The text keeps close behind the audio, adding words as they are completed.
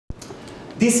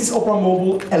This is Opera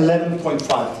Mobile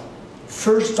 11.5.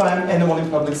 First time anyone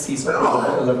in public sees Opera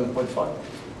Mobile 11.5.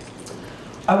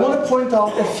 I want to point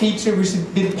out a feature which has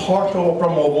been part of Opera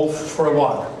Mobile for a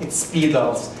while. It's speed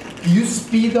dials. We use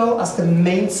speed dial as the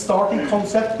main starting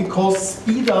concept because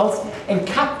speed dials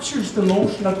encaptures the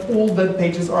notion that all web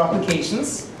pages are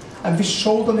applications, and we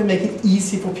show them and make it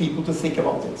easy for people to think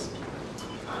about it.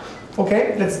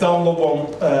 Okay, let's download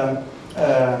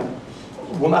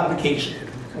one application,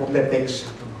 one web page.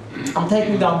 I'm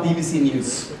taking down BBC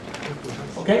News.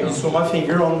 Okay, you saw my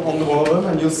finger on the one of them,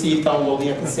 and you'll see it downloading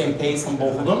at the same pace on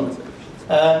both of them.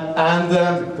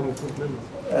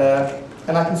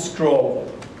 And I can scroll.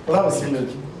 Well, that was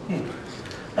smooth.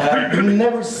 You'll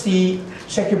never see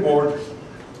checkerboard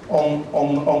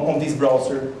on this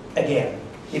browser again.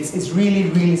 It's really,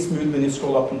 really smooth when you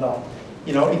scroll up and down.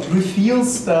 You know, it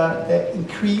reveals the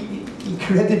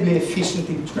incredibly efficient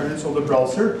in terms of the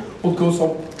browser, what goes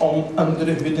on under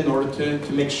the hood in order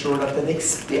to make sure that the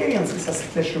experience is as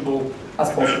pleasurable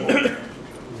as possible.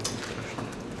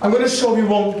 I'm going to show you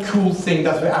one cool thing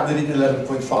that we added in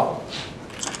 11.5.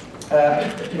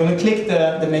 I'm going to click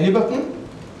the menu button,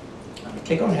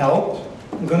 click on Help.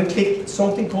 I'm going to click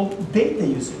something called Data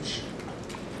Usage.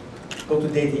 Go to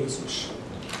Data Usage.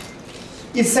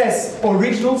 It says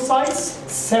original size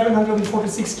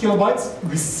 746 kilobytes,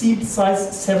 received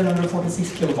size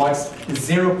 746 kilobytes,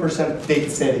 0% data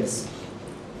settings.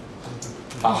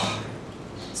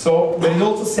 So, but it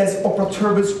also says Opera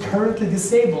Turbo is currently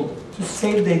disabled. To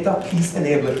save data, please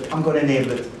enable it. I'm going to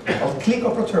enable it. I'll click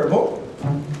Opera Turbo,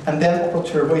 and then Opera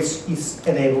Turbo is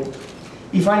enabled.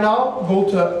 If I now go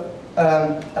to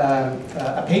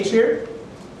a page here,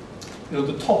 you know,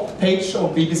 the top page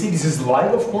of BBC, this is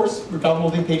live, of course, we're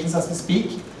downloading pages as we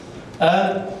speak.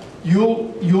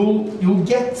 You'll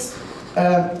get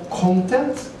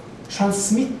content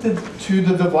transmitted to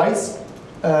the device,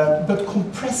 but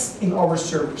compressed in our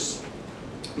servers.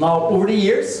 Now, over the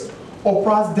years,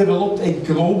 Opera has developed a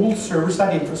global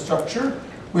server-side infrastructure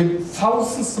with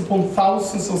thousands upon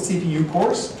thousands of CPU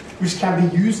cores, which can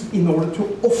be used in order to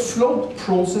offload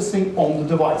processing on the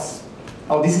device.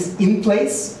 Now, this is in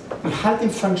place. We had it in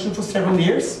function for several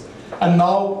years, and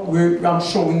now I'm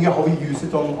showing you how we use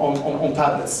it on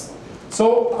tablets.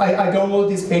 So I download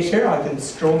this page here. I can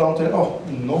scroll down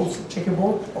to no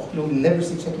checkerboard. You'll never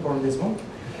see checkerboard on this one.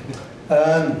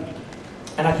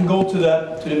 And I can go to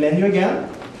the menu again.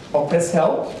 I'll press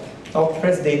Help. I'll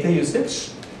press Data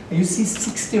Usage, and you see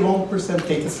 61%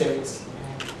 data savings.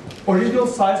 Original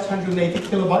size 180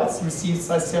 kilobytes, received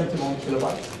size 71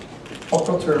 kilobytes.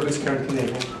 Opera Turbo is currently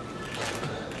enabled.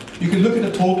 You can look at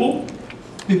the total,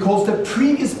 because the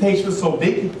previous page was so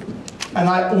big, and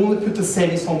I only put the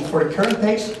savings on for the current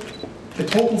page, the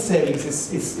total savings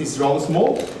is rather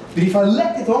small. But if I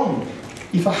let it on,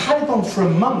 if I had it on for a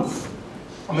month,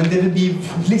 I mean, there would be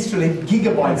literally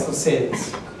gigabytes of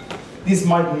savings. This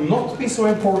might not be so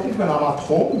important when I'm at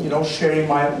home, you know, sharing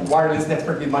my wireless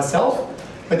network with myself,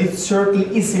 but it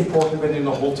certainly is important when you're in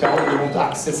a hotel and you want to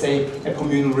access a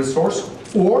communal resource,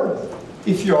 or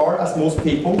if you are, as most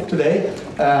people today,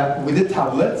 with a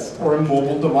tablet or a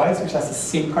mobile device which has a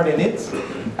SIM card in it,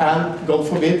 and God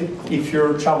forbid, if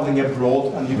you're traveling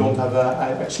abroad and you don't have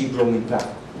a cheap roaming plan.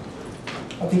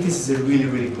 I think this is a really,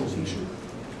 really cool feature.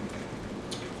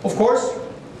 Of course,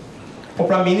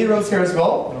 Opera Mini runs here as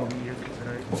well.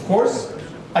 Of course,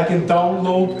 I can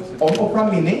download on Opera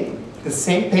Mini the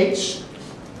same page.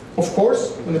 Of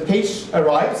course, when the page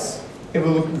arrives, it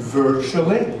will look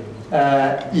virtually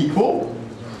equal,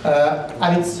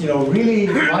 and it's, you know, really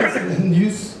nice and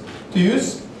to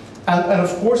use. And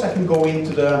of course, I can go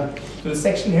into the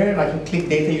section here, and I can click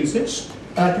Data Usage,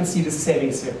 and I can see the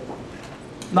savings here.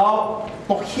 Now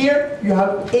here you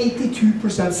have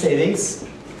 82% savings.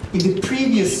 In the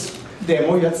previous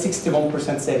demo, you had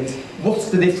 61% savings. What's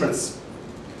the difference?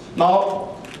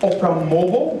 Now, Opera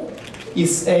Mobile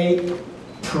is a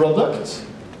product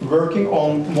working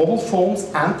on mobile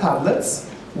phones and tablets,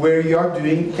 where you are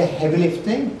doing the heavy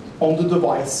lifting on the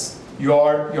device. You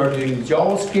are doing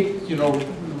JavaScript, you know,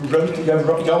 you have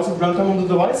JavaScript runtime on the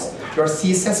device. You are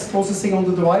CSS processing on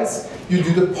the device. You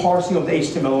do the parsing of the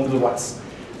HTML on the device.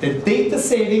 The data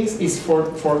savings is for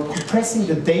compressing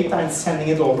the data and sending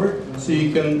it over, so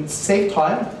you can save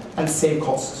time and save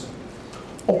costs.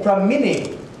 Opera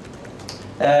Mini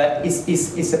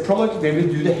is a product where we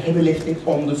do the heavy lifting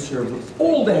on the server.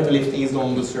 All the heavy lifting is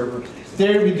on the server.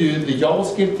 There we do the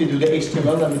JavaScript, we do the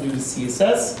HTML, and we do the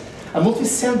CSS. And what we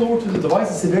send over to the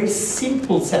device is a very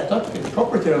simple setup in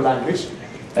proprietary language,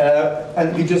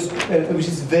 and which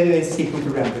is very, very simple to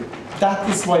render. That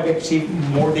is why we achieve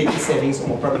more data savings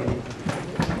on Opera Mini.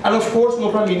 And of course, on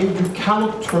Opera Mini, you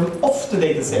cannot turn off the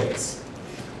data savings.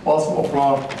 Also,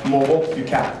 Opera Mobile, you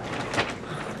can.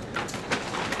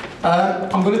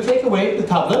 I'm going to take away the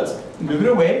tablet, move it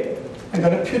away. I'm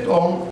going to put on